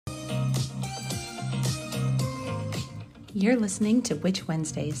You're listening to Witch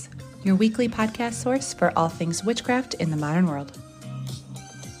Wednesdays, your weekly podcast source for all things witchcraft in the modern world.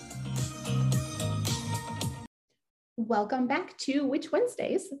 Welcome back to Witch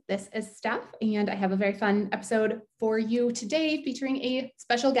Wednesdays. This is Steph, and I have a very fun episode for you today featuring a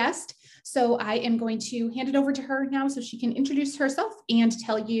special guest. So I am going to hand it over to her now so she can introduce herself and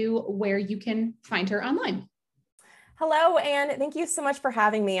tell you where you can find her online. Hello, and thank you so much for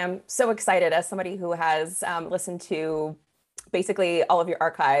having me. I'm so excited as somebody who has listened to basically all of your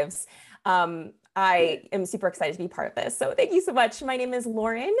archives. I am super excited to be part of this. So thank you so much. My name is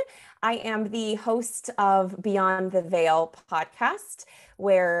Lauren. I am the host of Beyond the Veil podcast,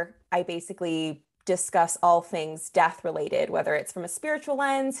 where I basically discuss all things death related, whether it's from a spiritual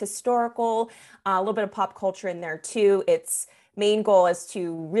lens, historical, a little bit of pop culture in there too. Its main goal is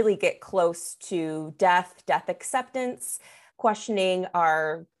to really get close to death acceptance, questioning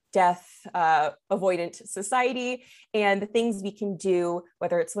our death avoidant society, and the things we can do,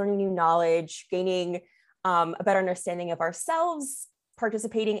 whether it's learning new knowledge, gaining a better understanding of ourselves,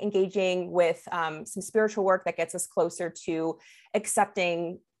 participating, engaging with some spiritual work that gets us closer to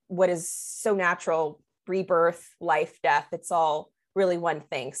accepting what is so natural: rebirth, life, death. It's all really one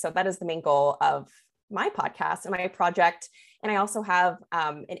thing. So that is the main goal of my podcast and my project. And I also have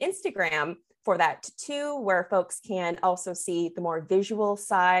an Instagram for that too, where folks can also see the more visual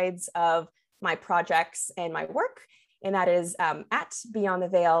sides of my projects and my work. And that is at Beyond the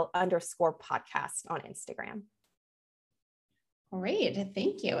Veil _podcast on Instagram. All right,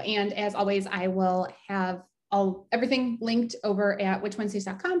 thank you. And as always, I will have everything linked over at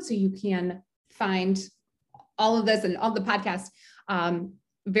witchwednesdays.com so you can find all of this and all the podcasts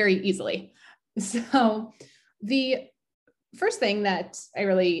very easily. So the first thing that I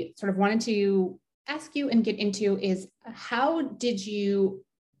really sort of wanted to ask you and get into is, how did you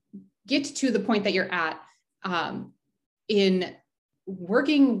get to the point that you're at in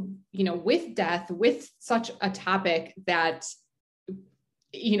working, with death, with such a topic that,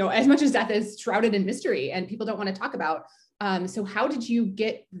 as much as death is shrouded in mystery and people don't want to talk about. So how did you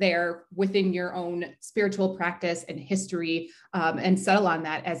get there within your own spiritual practice and history and settle on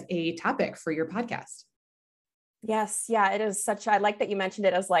that as a topic for your podcast? Yes. Yeah, it is I like that you mentioned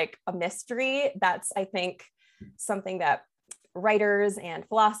it as like a mystery. That's, I think, something that writers and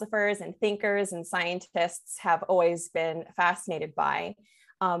philosophers and thinkers and scientists have always been fascinated by.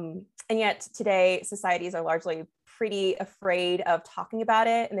 And yet today, societies are largely pretty afraid of talking about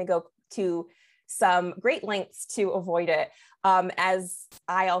it, and they go to some great lengths to avoid it. As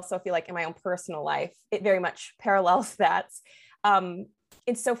I also feel like in my own personal life, it very much parallels that. And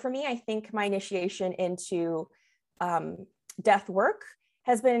so for me, I think my initiation into death work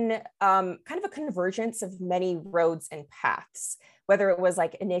has been kind of a convergence of many roads and paths, whether it was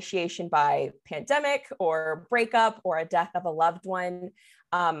like initiation by pandemic or breakup or a death of a loved one.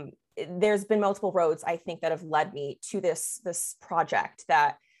 There's been multiple roads, I think, that have led me to this project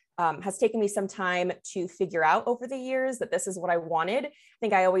that has taken me some time to figure out over the years that this is what I wanted. I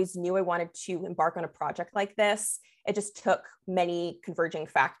think I always knew I wanted to embark on a project like this. It just took many converging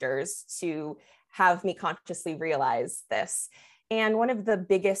factors to have me consciously realize this. And one of the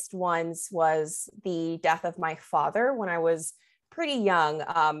biggest ones was the death of my father when I was pretty young.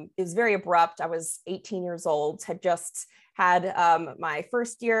 It was very abrupt. I was 18 years old, had just had my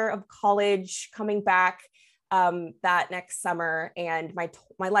first year of college, coming back that next summer, and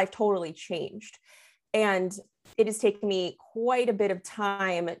my life totally changed. And it has taken me quite a bit of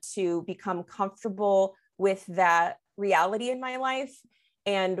time to become comfortable with that reality in my life,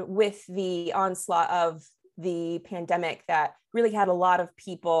 and with the onslaught of the pandemic that really had a lot of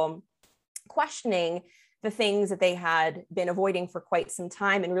people questioning the things that they had been avoiding for quite some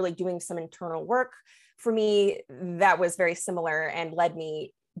time and really doing some internal work. For me, that was very similar and led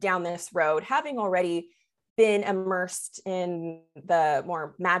me down this road, having already been immersed in the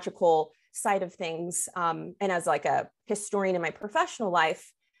more magical side of things. And as like a historian in my professional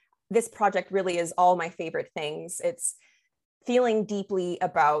life, this project really is all my favorite things. It's feeling deeply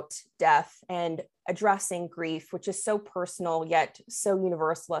about death and addressing grief, which is so personal yet so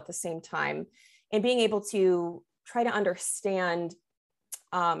universal at the same time, and being able to try to understand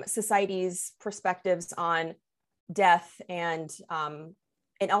society's perspectives on death, and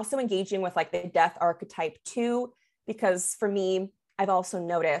also engaging with like the death archetype too, because for me, I've also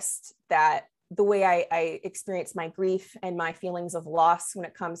noticed that the way I experience my grief and my feelings of loss when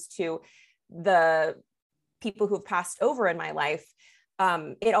it comes to the people who have passed over in my life,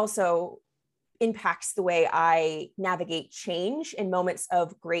 it also impacts the way I navigate change in moments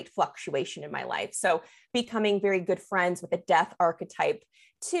of great fluctuation in my life. So becoming very good friends with the death archetype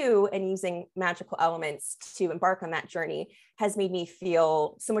too, and using magical elements to embark on that journey has made me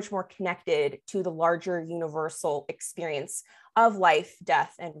feel so much more connected to the larger universal experience of life,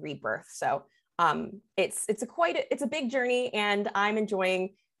 death, and rebirth. So it's a big journey, and I'm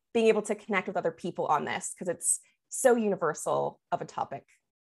enjoying being able to connect with other people on this because it's so universal of a topic.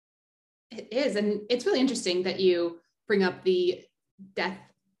 It is. And it's really interesting that you bring up the death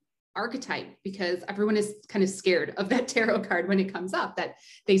archetype, because everyone is kind of scared of that tarot card when it comes up, that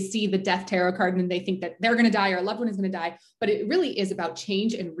they see the death tarot card and they think that they're going to die or a loved one is going to die, but it really is about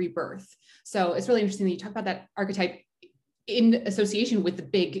change and rebirth. So it's really interesting that you talk about that archetype in association with the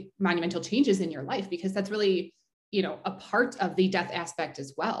big monumental changes in your life, because that's really, a part of the death aspect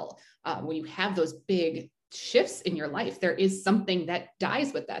as well. When you have those big shifts in your life, there is something that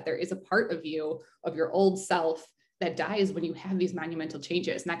dies with that. There is a part of you, of your old self, that dies when you have these monumental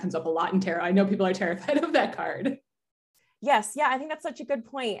changes. And that comes up a lot in tarot. I know people are terrified of that card. Yes. Yeah. I think that's such a good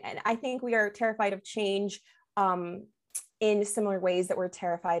point. And I think we are terrified of change in similar ways that we're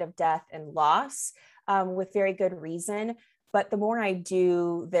terrified of death and loss, with very good reason. But the more I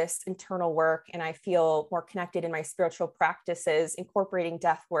do this internal work and I feel more connected in my spiritual practices, incorporating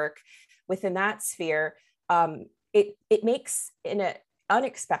death work within that sphere, it makes, in an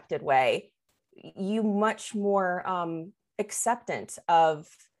unexpected way, you much more acceptant of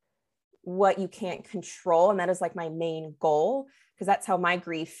what you can't control. And that is like my main goal, because that's how my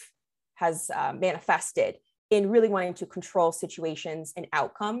grief has manifested, in really wanting to control situations and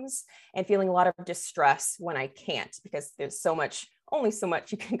outcomes and feeling a lot of distress when I can't, because there's only so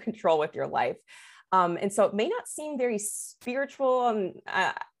much you can control with your life. And so it may not seem very spiritual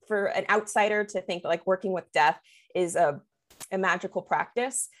for an outsider to think like working with death is a magical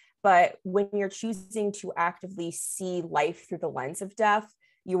practice. But when you're choosing to actively see life through the lens of death,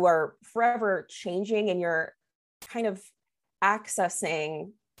 you are forever changing, and you're kind of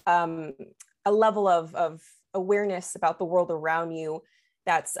accessing a level of awareness about the world around you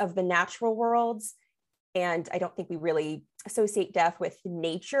that's of the natural worlds. And I don't think we really associate death with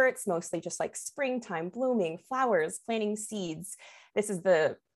nature. It's mostly just like springtime, blooming, flowers, planting seeds. This is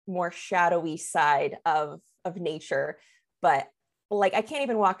the more shadowy side of nature. But like, I can't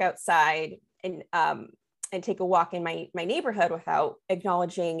even walk outside and take a walk in my neighborhood without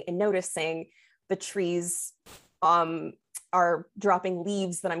acknowledging and noticing the trees are dropping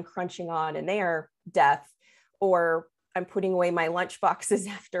leaves that I'm crunching on, and they are death. Or I'm putting away my lunch boxes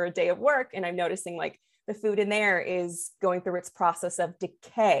after a day of work, and I'm noticing like the food in there is going through its process of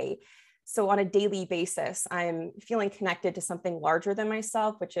decay. So on a daily basis, I'm feeling connected to something larger than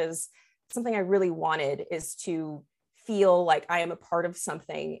myself, which is something I really wanted, is to feel like I am a part of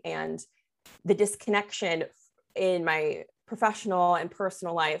something. And the disconnection in my professional and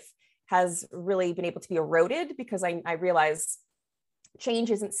personal life has really been able to be eroded, because I realize change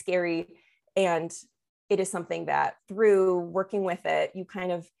isn't scary. And it is something that through working with it, you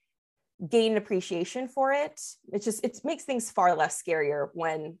kind of gain an appreciation for it. It makes things far less scarier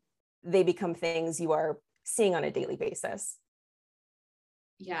when they become things you are seeing on a daily basis.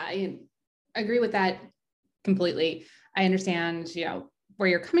 Yeah, I agree with that completely. I understand, where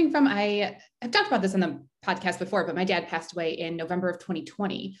you're coming from. I've talked about this on the podcast before, but my dad passed away in November of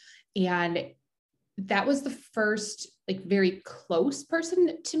 2020. And that was the first like very close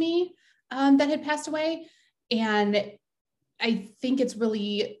person to me that had passed away. And I think it's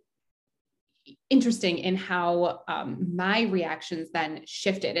really interesting in how my reactions then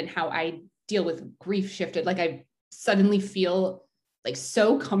shifted, and how I deal with grief shifted. Like, I suddenly feel like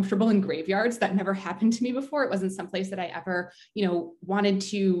so comfortable in graveyards. That never happened to me before. It wasn't someplace that I ever, wanted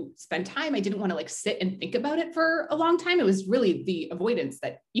to spend time. I didn't want to like sit and think about it for a long time. It was really the avoidance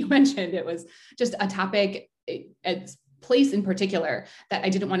that you mentioned. It was just a topic, a place in particular, that I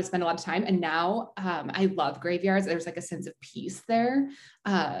didn't want to spend a lot of time. And now I love graveyards. There's like a sense of peace there.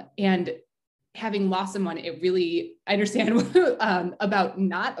 And having lost someone, I understand about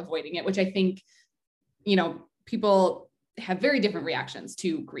not avoiding it, which I think, people have very different reactions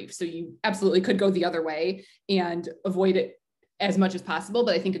to grief. So you absolutely could go the other way and avoid it as much as possible.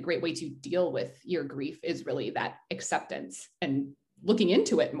 But I think a great way to deal with your grief is really that acceptance and looking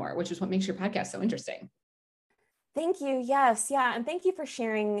into it more, which is what makes your podcast so interesting. Thank you. Yes. Yeah. And thank you for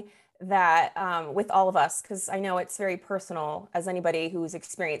sharing that with all of us, because I know it's very personal, as anybody who's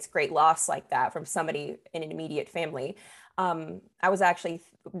experienced great loss like that from somebody in an immediate family. I was actually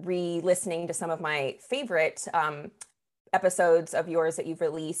re-listening to some of my favorite episodes of yours that you've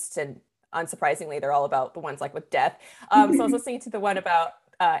released, and unsurprisingly, they're all about the ones like with death. So I was listening to the one about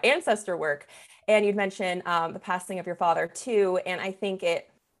ancestor work, and you'd mentioned the passing of your father too. And I think it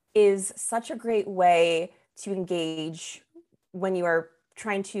is such a great way to engage when you are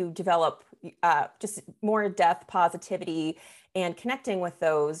trying to develop just more death positivity and connecting with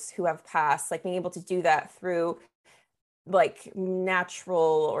those who have passed, like being able to do that through like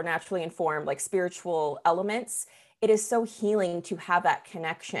natural or naturally informed, like spiritual elements. It is so healing to have that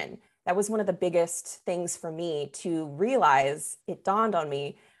connection. That was one of the biggest things for me to realize. It dawned on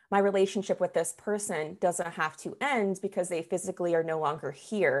me, my relationship with this person doesn't have to end because they physically are no longer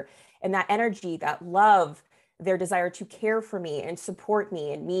here. And that energy, that love, their desire to care for me and support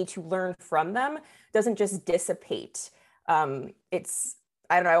me and me to learn from them doesn't just dissipate. It's,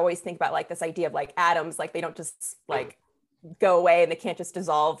 I don't know, I always think about like this idea of like atoms, like they don't just like go away and they can't just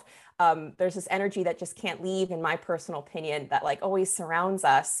dissolve. There's this energy that just can't leave, in my personal opinion, that like always surrounds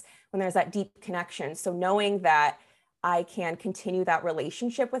us when there's that deep connection. So knowing that I can continue that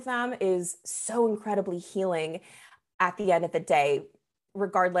relationship with them is so incredibly healing at the end of the day,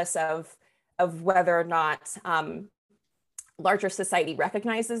 regardless of whether or not larger society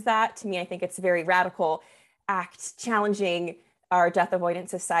recognizes that. To me, I think it's a very radical act challenging our death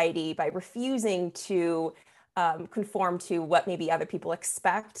avoidance society by refusing to conform to what maybe other people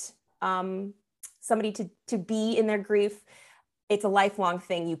expect somebody to be in their grief. It's a lifelong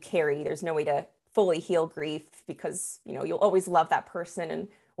thing you carry. There's no way to fully heal grief because, you know, you'll always love that person. And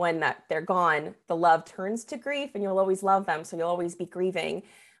when they're gone, the love turns to grief and you'll always love them. So you'll always be grieving.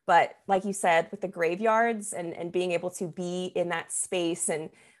 But like you said, with the graveyards and being able to be in that space and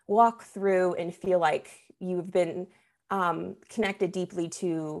walk through and feel like you've been connected deeply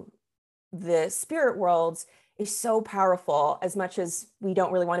to the spirit worlds is so powerful. As much as we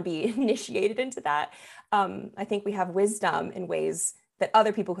don't really want to be initiated into that, I think we have wisdom in ways that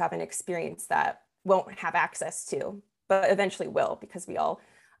other people who haven't experienced that won't have access to, but eventually will, because we all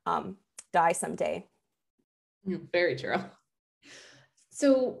die someday. Very true.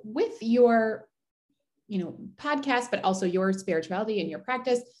 So with your, podcast, but also your spirituality and your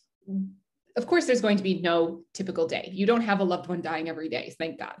practice, of course, there's going to be no typical day. You don't have a loved one dying every day,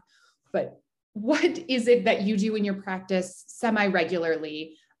 thank God. But what is it that you do in your practice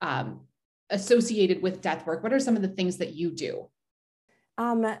semi-regularly associated with death work? What are some of the things that you do?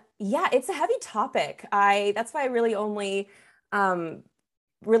 Yeah, it's a heavy topic. That's why I really only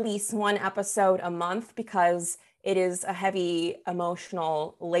release one episode a month, because it is a heavy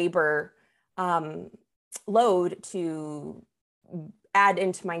emotional labor load to add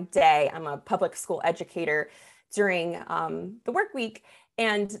into my day. I'm a public school educator during the work week,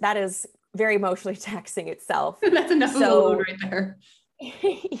 and that is very emotionally taxing itself. That's enough of a load right there.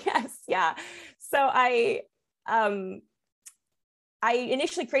 Yes, yeah. So I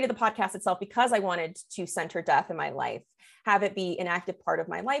initially created the podcast itself because I wanted to center death in my life, have it be an active part of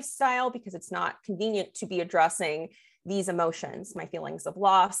my lifestyle, because it's not convenient to be addressing these emotions, my feelings of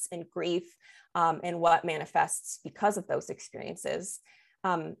loss and grief, and what manifests because of those experiences.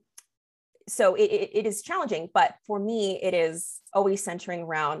 So it is challenging, but for me, it is always centering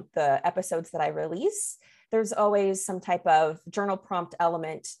around the episodes that I release. There's always some type of journal prompt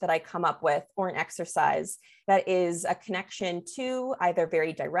element that I come up with, or an exercise that is a connection to either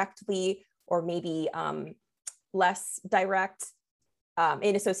very directly or maybe less direct,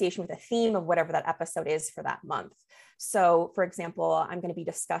 in association with a theme of whatever that episode is for that month. So for example, I'm going to be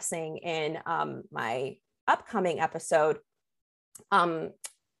discussing in my upcoming episode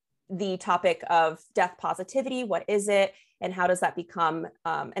the topic of death positivity. What is it, and how does that become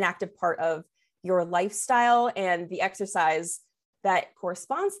an active part of your lifestyle? And the exercise that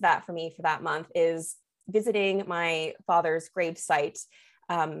corresponds to that for me for that month is visiting my father's gravesite,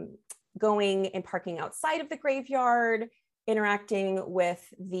 going and parking outside of the graveyard, interacting with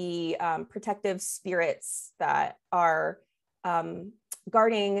the protective spirits that are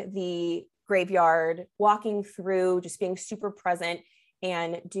guarding the graveyard, walking through, just being super present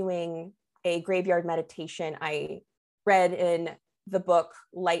and doing a graveyard meditation. I read in the book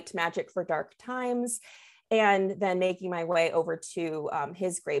Light Magic for Dark Times, and then making my way over to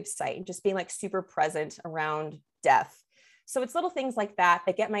his gravesite and just being like super present around death. So it's little things like that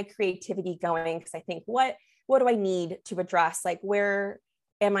that get my creativity going, because I think, what do I need to address? Like, where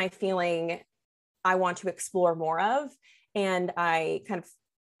am I feeling I want to explore more of? And I kind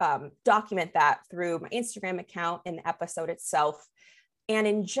of document that through my Instagram account and the episode itself. And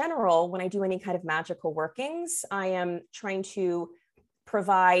in general, when I do any kind of magical workings, I am trying to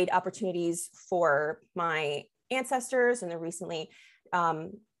provide opportunities for my ancestors and the recently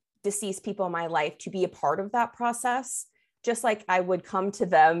deceased people in my life to be a part of that process, just like I would come to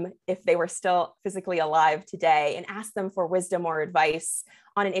them if they were still physically alive today and ask them for wisdom or advice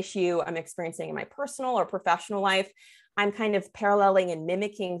on an issue I'm experiencing in my personal or professional life. I'm kind of paralleling and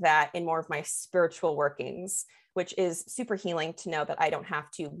mimicking that in more of my spiritual workings, which is super healing to know that I don't have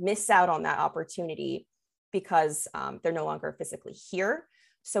to miss out on that opportunity because they're no longer physically here.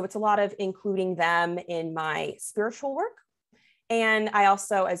 So it's a lot of including them in my spiritual work. And I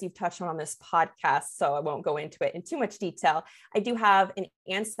also, as you've touched on this podcast, so I won't go into it in too much detail, I do have an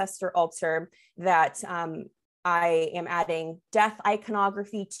ancestor altar that I am adding death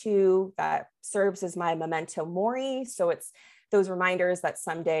iconography to that serves as my memento mori. So it's those reminders that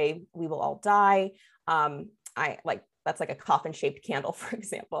someday we will all die. That's like a coffin shaped candle, for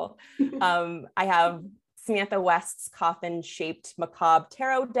example. I have Samantha West's coffin shaped macabre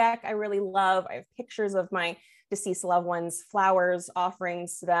tarot deck I really love. I have pictures of my deceased loved ones, flowers,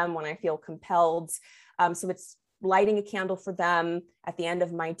 offerings to them when I feel compelled. So it's lighting a candle for them at the end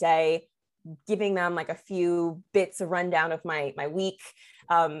of my day, giving them like a few bits of rundown of my week,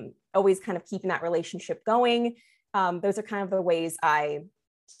 always kind of keeping that relationship going. Those are kind of the ways I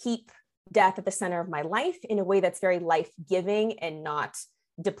keep death at the center of my life in a way that's very life-giving and not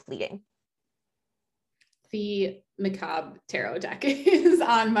depleting. The macabre tarot deck is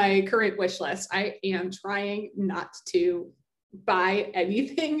on my current wish list. I am trying not to buy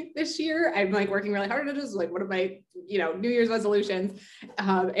anything this year. I'm like working really hard on it. Just like one of my, New Year's resolutions,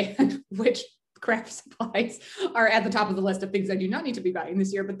 and which craft supplies are at the top of the list of things I do not need to be buying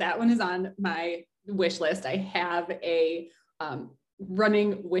this year. But that one is on my wish list. I have a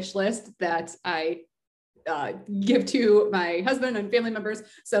running wish list that I give to my husband and family members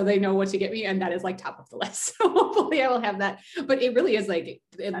so they know what to get me, and that is like top of the list. So hopefully I will have that. But it really is like,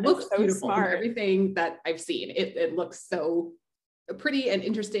 it looks so beautiful. Smart. Everything that I've seen, it looks so pretty and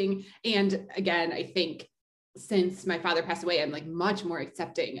interesting. And again, I think since my father passed away, I'm like much more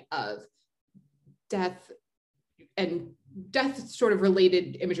accepting of death and death sort of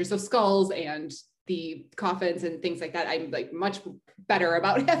related imagery. So skulls and the coffins and things like that. I'm like much better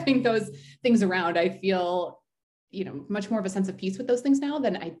about having those things around. I feel, much more of a sense of peace with those things now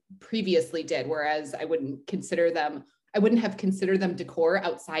than I previously did. Whereas I wouldn't have considered them decor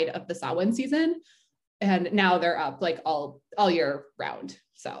outside of the Samhain season. And now they're up like all year round.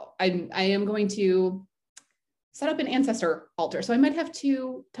 So I am going to set up an ancestor altar. So I might have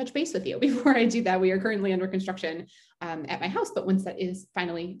to touch base with you before I do that. We are currently under construction at my house, but once that is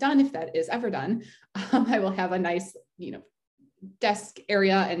finally done, if that is ever done, I will have a nice, desk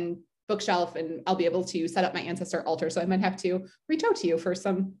area and bookshelf, and I'll be able to set up my ancestor altar. So I might have to reach out to you for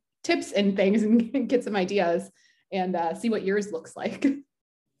some tips and things and get some ideas and see what yours looks like.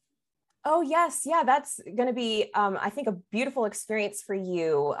 Oh, yes. Yeah, that's going to be, I think, a beautiful experience for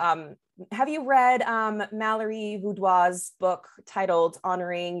you. Have you read Mallory Vaudois' book titled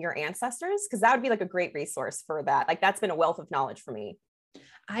Honoring Your Ancestors? Because that would be like a great resource for that. Like that's been a wealth of knowledge for me.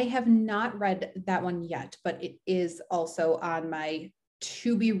 I have not read that one yet, but it is also on my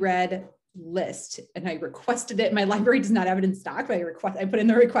to be read list. And I requested it. My library does not have it in stock, but I put in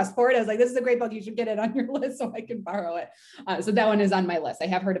the request for it. I was like, this is a great book. You should get it on your list so I can borrow it. So that one is on my list. I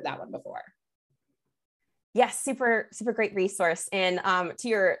have heard of that one before. Yes, super, super great resource. And to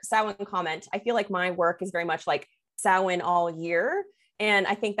your Samhain comment, I feel like my work is very much like Samhain all year. And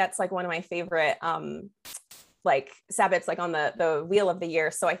I think that's like one of my favorite like Sabbats, like on the wheel of the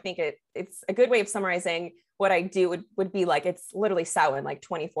year. So I think it's a good way of summarizing what I do would be like, it's literally Samhain, like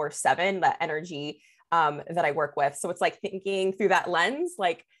 24/7, that energy that I work with. So it's like thinking through that lens,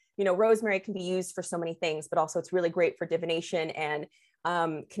 like, rosemary can be used for so many things, but also it's really great for divination and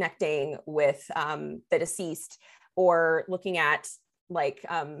connecting with the deceased, or looking at like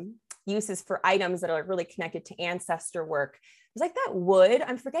uses for items that are really connected to ancestor work. It's like that wood,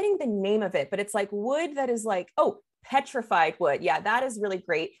 I'm forgetting the name of it, but it's like wood that is like, petrified wood. Yeah, that is really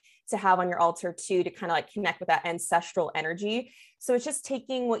great to have on your altar too, to kind of like connect with that ancestral energy. So it's just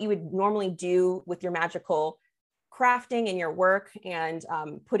taking what you would normally do with your magical crafting in your work and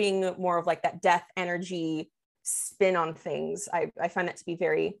putting more of like that death energy spin on things. I find that to be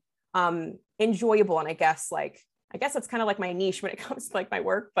very enjoyable. And I guess that's kind of like my niche when it comes to like my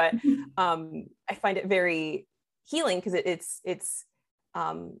work, but I find it very healing because it's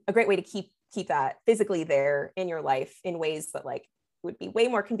a great way to keep that physically there in your life in ways that like would be way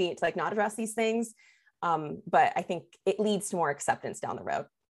more convenient to like not address these things. But I think it leads to more acceptance down the road.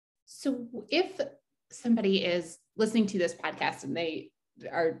 So if somebody is listening to this podcast and they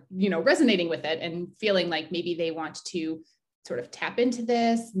are, resonating with it and feeling like maybe they want to sort of tap into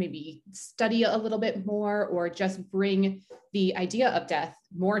this, maybe study a little bit more, or just bring the idea of death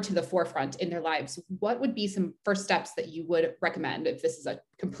more to the forefront in their lives, what would be some first steps that you would recommend if this is a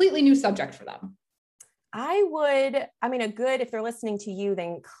completely new subject for them? If they're listening to you,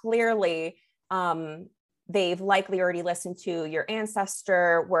 then clearly they've likely already listened to your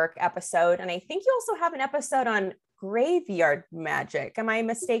ancestor work episode. And I think you also have an episode on graveyard magic. Am I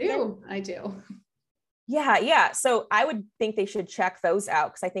mistaken? I do. Yeah. So I would think they should check those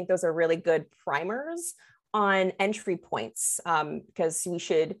out because I think those are really good primers on entry points, because we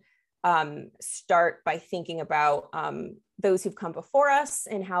should start by thinking about those who've come before us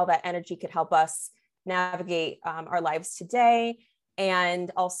and how that energy could help us navigate our lives today.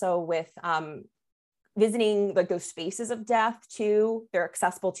 And also with visiting like those spaces of death too. They're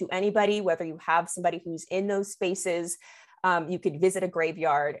accessible to anybody, whether you have somebody who's in those spaces. You could visit a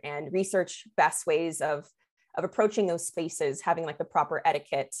graveyard and research best ways of approaching those spaces, having like the proper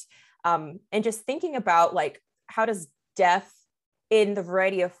etiquette, and just thinking about like, how does death in the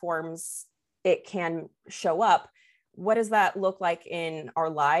variety of forms it can show up? What does that look like in our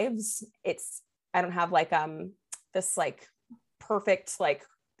lives? I don't have like this like perfect like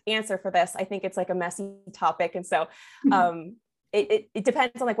answer for this. I think it's like a messy topic. And so it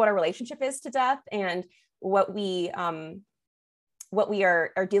depends on like what our relationship is to death and what we are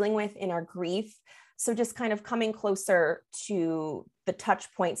dealing with in our grief. So just kind of coming closer to the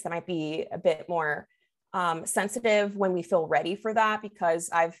touch points that might be a bit more sensitive when we feel ready for that, because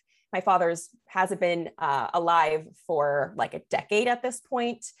my father's hasn't been alive for like a decade at this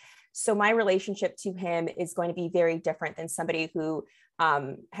point. So my relationship to him is going to be very different than somebody who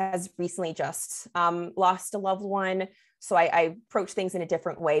has recently just lost a loved one. So I approach things in a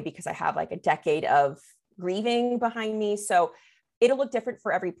different way because I have like a decade of grieving behind me. So it'll look different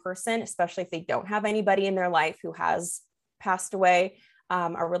for every person, especially if they don't have anybody in their life who has passed away.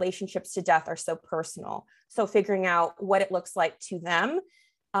 Our relationships to death are so personal. So figuring out what it looks like to them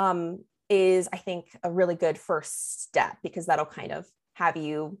is, I think, a really good first step, because that'll kind of have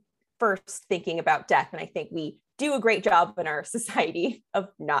you first thinking about death. And I think we do a great job in our society of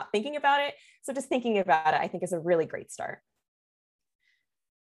not thinking about it. So just thinking about it, I think, is a really great start.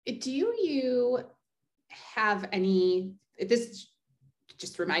 Do you have any, this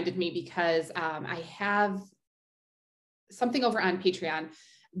just reminded me because I have something over on Patreon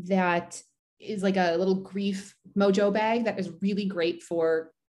that is like a little grief mojo bag that is really great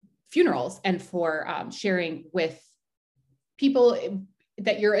for funerals and for sharing with people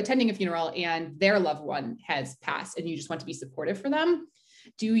that you're attending a funeral and their loved one has passed and you just want to be supportive for them.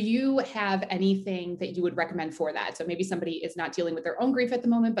 Do you have anything that you would recommend for that? So maybe somebody is not dealing with their own grief at the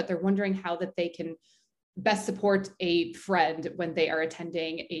moment, but they're wondering how that they can best support a friend when they are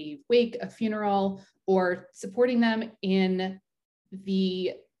attending a wake, a funeral, or supporting them in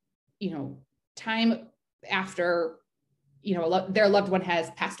the, time after, their loved one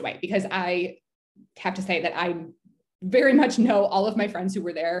has passed away. Because I have to say that I very much know all of my friends who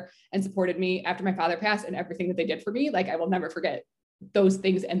were there and supported me after my father passed and everything that they did for me. Like, I will never forget those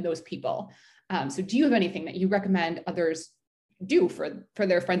things and those people. So do you have anything that you recommend others do for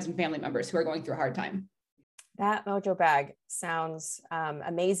their friends and family members who are going through a hard time? That mojo bag sounds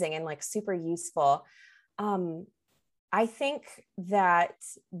amazing and like super useful. I think that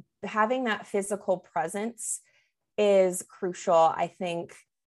having that physical presence is crucial. I think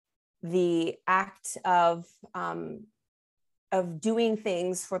the act of doing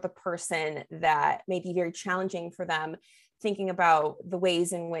things for the person that may be very challenging for them, thinking about the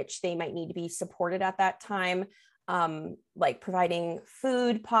ways in which they might need to be supported at that time, like providing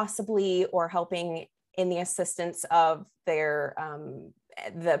food possibly, or helping in the assistance of their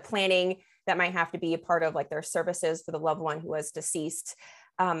the planning that might have to be a part of like their services for the loved one who was deceased.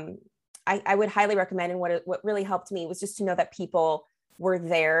 I would highly recommend, and what really helped me was just to know that people were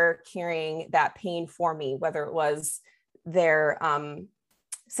there carrying that pain for me, whether it was their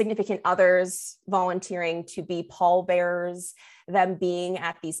significant others volunteering to be pallbearers, them being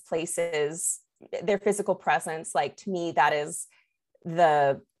at these places, their physical presence. Like, to me, that is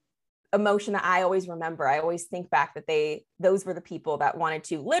the emotion that I always remember. I always think back that those were the people that wanted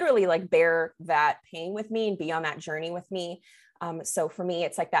to literally like bear that pain with me and be on that journey with me. So for me,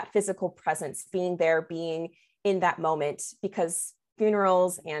 it's like that physical presence, being there, being in that moment, because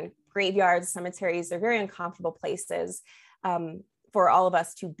funerals and graveyards, cemeteries, they're very uncomfortable places for all of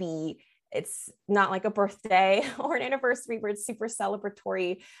us to be. It's not like a birthday or an anniversary where it's super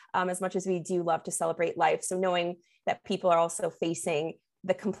celebratory, as much as we do love to celebrate life. So knowing that people are also facing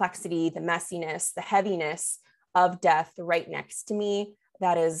the complexity, the messiness, the heaviness of death right next to me,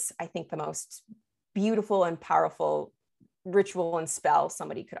 that is, I think, the most beautiful and powerful ritual and spell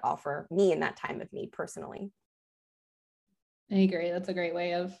somebody could offer me in that time of need personally. I agree. That's a great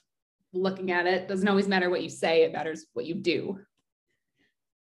way of looking at it. Doesn't always matter what you say, it matters what you do.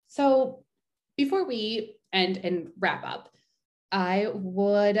 So before we end and wrap up, I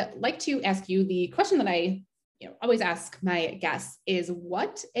would like to ask you the question that I always ask my guests is,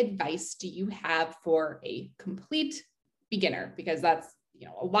 what advice do you have for a complete beginner? Because that's,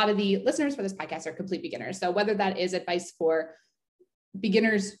 a lot of the listeners for this podcast are complete beginners. So whether that is advice for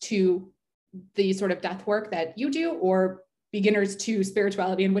beginners to the sort of death work that you do, or beginners to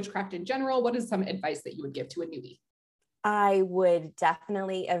spirituality and witchcraft in general, what is some advice that you would give to a newbie? I would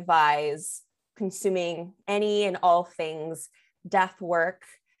definitely advise consuming any and all things death work,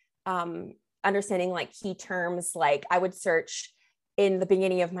 understanding like key terms. Like I would search in the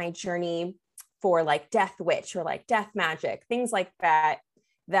beginning of my journey for like death witch or like death magic, things like that,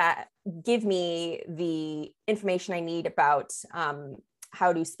 that give me the information I need about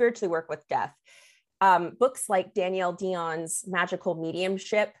how to spiritually work with death. Books like Danielle Dion's Magical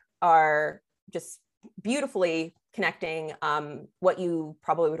Mediumship are just beautifully connecting what you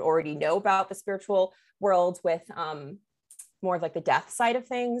probably would already know about the spiritual world with more of like the death side of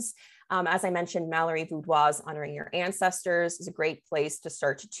things. As I mentioned, Mallory Boudoir's Honoring Your Ancestors is a great place to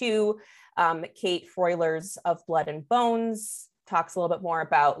start too. Kate Froiler's Of Blood and Bones talks a little bit more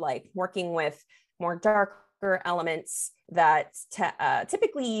about like working with more darker elements that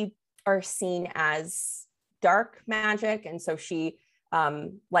typically are seen as dark magic. And so she,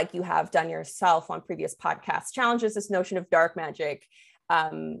 like you have done yourself on previous podcasts, challenges this notion of dark magic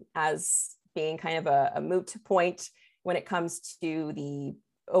as being kind of a moot point when it comes to the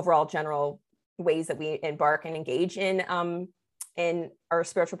overall general ways that we embark and engage in our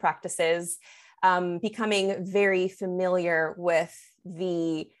spiritual practices. Becoming very familiar with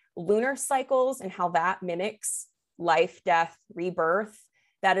the lunar cycles and how that mimics life, death, rebirth.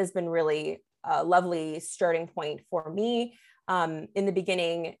 That has been really a lovely starting point for me. In the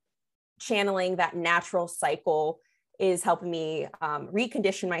beginning, channeling that natural cycle is helping me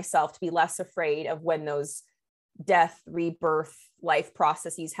recondition myself to be less afraid of when those death, rebirth, life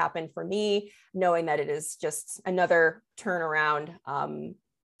processes happen for me, knowing that it is just another turnaround,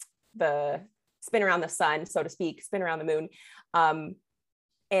 the spin around the sun, so to speak, spin around the moon.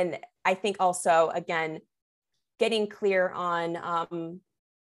 And I think also, again, getting clear on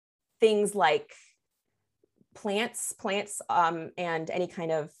things like plants, and any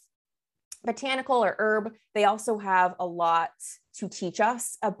kind of botanical or herb. They also have a lot to teach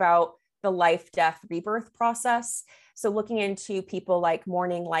us about the life, death, rebirth process. So looking into people like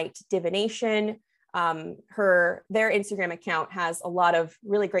Morning Light Divination, their Instagram account has a lot of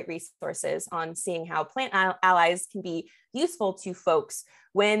really great resources on seeing how plant allies can be useful to folks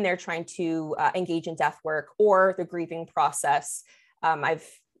when they're trying to engage in death work or the grieving process. I've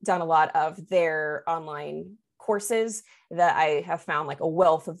done a lot of their online courses that I have found like a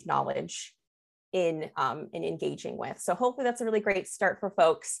wealth of knowledge in engaging with. So hopefully that's a really great start for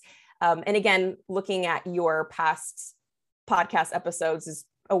folks. And again, looking at your past podcast episodes is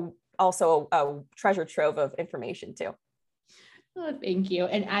also a treasure trove of information too. Oh, thank you.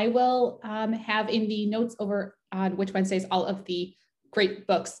 And I will have in the notes over on Witch Wednesdays all of the great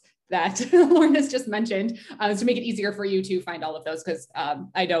books that Lauren has just mentioned to make it easier for you to find all of those, because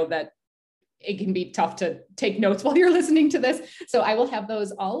I know that it can be tough to take notes while you're listening to this. So I will have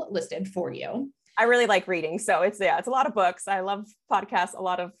those all listed for you. I really like reading. So it's a lot of books. I love podcasts, a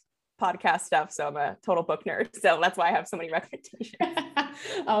lot of podcast stuff. So I'm a total book nerd. So that's why I have so many recommendations.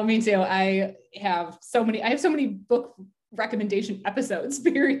 Oh, me too. I have so many book recommendation episodes,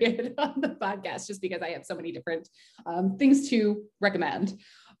 period, on the podcast, just because I have so many different things to recommend.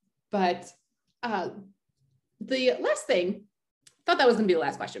 But the last thing, thought that was going to be the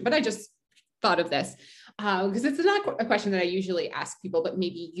last question, but I just thought of this because it's not a question that I usually ask people, but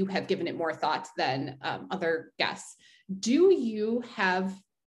maybe you have given it more thought than other guests. Do you have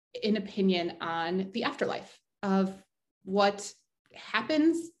an opinion on the afterlife, of what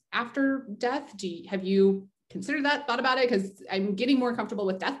happens after death? Have you considered that, thought about it? Because I'm getting more comfortable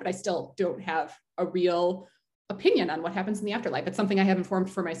with death, but I still don't have a real opinion on what happens in the afterlife. It's something I haven't formed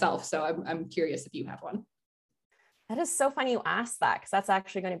for myself. So I'm curious if you have one. That is so funny you asked that, because that's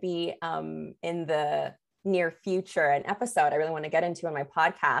actually going to be in the near future, an episode I really want to get into on my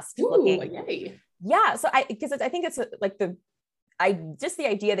podcast. Ooh, yay. Yeah. So I think it's like the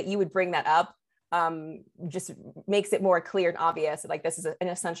idea that you would bring that up just makes it more clear and obvious. Like this is an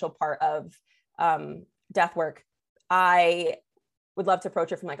essential part of death work. I would love to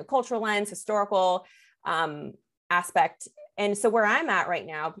approach it from like a cultural lens, historical aspect. And so where I'm at right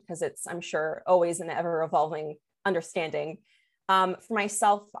now, because it's, I'm sure, always an ever evolving understanding. For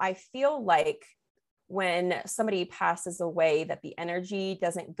myself, I feel like when somebody passes away, that the energy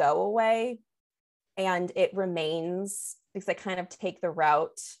doesn't go away and it remains, because I kind of take the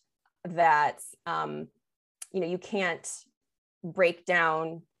route that, you can't break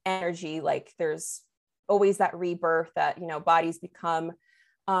down energy. Like there's always that rebirth that, bodies become,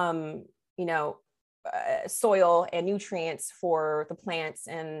 soil and nutrients for the plants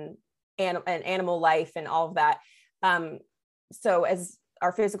and animal life and all of that. So as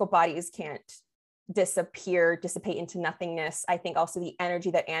our physical bodies can't dissipate into nothingness, I think also the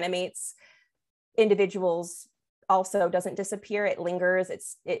energy that animates individuals also doesn't disappear. It lingers,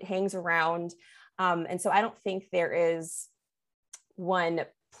 it hangs around. And so I don't think there is one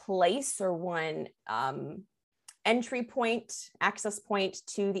place or one entry point, access point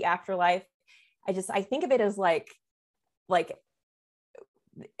to the afterlife. I think of it as like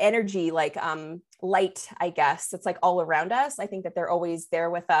energy, like light, I guess. It's like all around us. I think that they're always there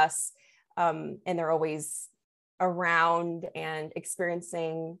with us, and they're always around and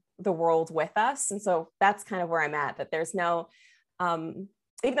experiencing the world with us. And so that's kind of where I'm at, that there's no, even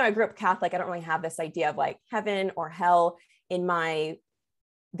though I grew up Catholic, I don't really have this idea of like heaven or hell in my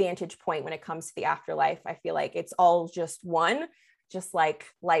vantage point when it comes to the afterlife. I feel like it's all just one, just like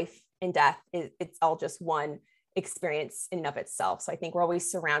life and death, it's all just one experience in and of itself. So I think we're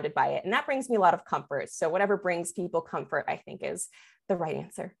always surrounded by it. And that brings me a lot of comfort. So whatever brings people comfort, I think is the right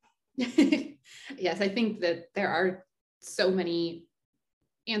answer. Yes, I think that there are so many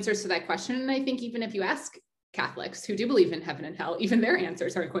answers to that question. And I think even if you ask Catholics who do believe in heaven and hell, even their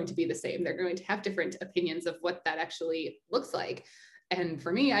answers aren't going to be the same. They're going to have different opinions of what that actually looks like. And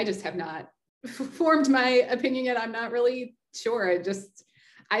for me, I just have not formed my opinion yet. I'm not really sure.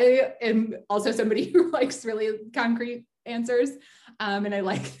 I am also somebody who likes really concrete answers. And I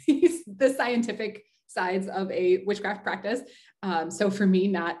like the scientific sides of a witchcraft practice. So for me,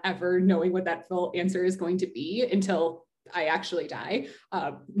 not ever knowing what that full answer is going to be until I actually die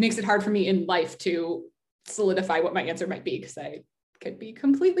makes it hard for me in life to solidify what my answer might be, because I could be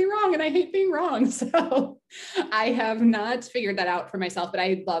completely wrong and I hate being wrong. So I have not figured that out for myself, but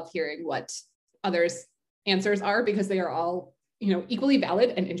I love hearing what others' answers are, because they are all, equally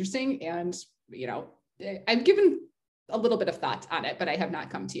valid and interesting. And, I've given a little bit of thought on it, but I have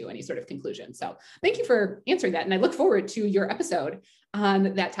not come to any sort of conclusion. So thank you for answering that. And I look forward to your episode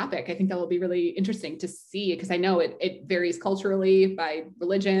on that topic. I think that will be really interesting to see, because I know it varies culturally, by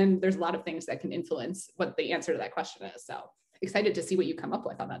religion. There's a lot of things that can influence what the answer to that question is. So excited to see what you come up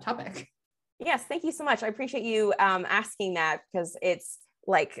with on that topic. Yes, thank you so much. I appreciate you asking that, because it's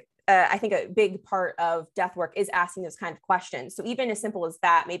like, I think a big part of death work is asking those kind of questions. So even as simple as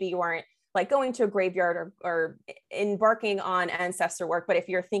that, maybe you aren't like going to a graveyard or embarking on ancestor work, but if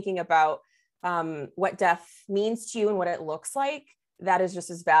you're thinking about what death means to you and what it looks like, that is just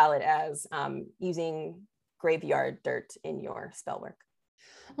as valid as using graveyard dirt in your spell work.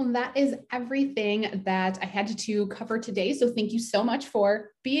 Well, that is everything that I had to cover today. So thank you so much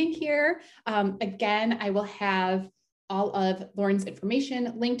for being here. Again, I will have all of Lauren's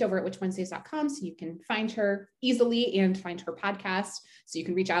information linked over at witchwednesdays.com, so you can find her easily and find her podcast. So you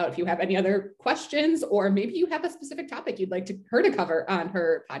can reach out if you have any other questions, or maybe you have a specific topic you'd like her to cover on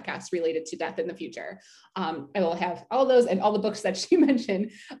her podcast related to death in the future. I will have all those and all the books that she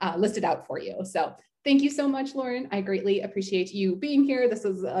mentioned listed out for you. So thank you so much, Lauren. I greatly appreciate you being here. This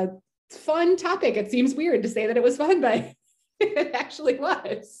was a fun topic. It seems weird to say that it was fun, but it actually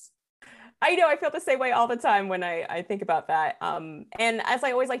was. I know, I feel the same way all the time when I think about that. And as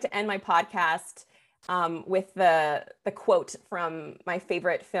I always like to end my podcast with the quote from my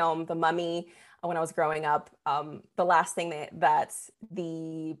favorite film, The Mummy, when I was growing up. The last thing that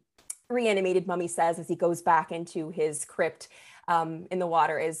the reanimated mummy says as he goes back into his crypt in the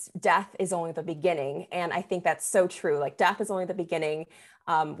water is, death is only the beginning. And I think that's so true. Like, death is only the beginning.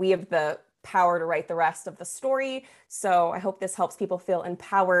 We have the power to write the rest of the story. So I hope this helps people feel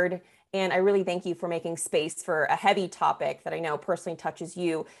empowered. And I really thank you for making space for a heavy topic that I know personally touches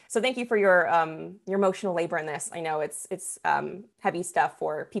you. So thank you for your emotional labor in this. I know it's heavy stuff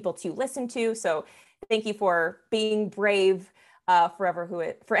for people to listen to. So thank you for being brave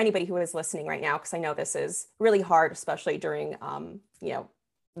for anybody who is listening right now, because I know this is really hard, especially during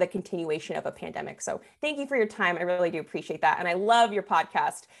the continuation of a pandemic. So thank you for your time. I really do appreciate that. And I love your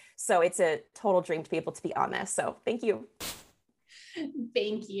podcast. So it's a total dream to be able to be on this. So thank you.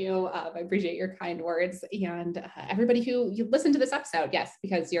 Thank you. I appreciate your kind words, and everybody who you listen to this episode. Yes,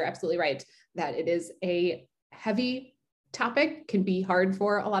 because you're absolutely right that it is a heavy topic, can be hard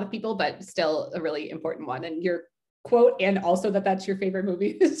for a lot of people, but still a really important one. And your quote, and also that's your favorite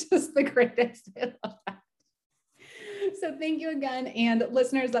movie, is just the greatest. I love that. So thank you again. And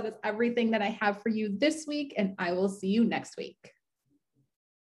listeners, that is everything that I have for you this week, and I will see you next week.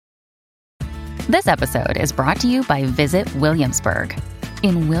 This episode is brought to you by Visit Williamsburg.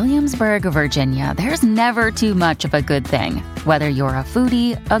 In Williamsburg, Virginia, there's never too much of a good thing. Whether you're a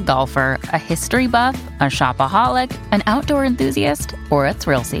foodie, a golfer, a history buff, a shopaholic, an outdoor enthusiast, or a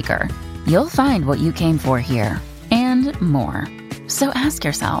thrill seeker, you'll find what you came for here and more. So ask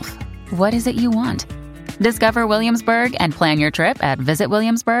yourself, what is it you want? Discover Williamsburg and plan your trip at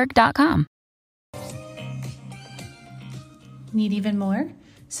visitwilliamsburg.com. Need even more?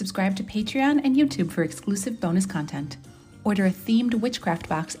 Subscribe to Patreon and YouTube for exclusive bonus content. Order a themed witchcraft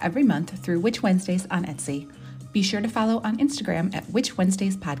box every month through Witch Wednesdays on Etsy. Be sure to follow on Instagram at Witch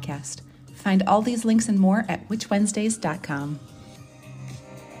Wednesdays Podcast. Find all these links and more at witchwednesdays.com.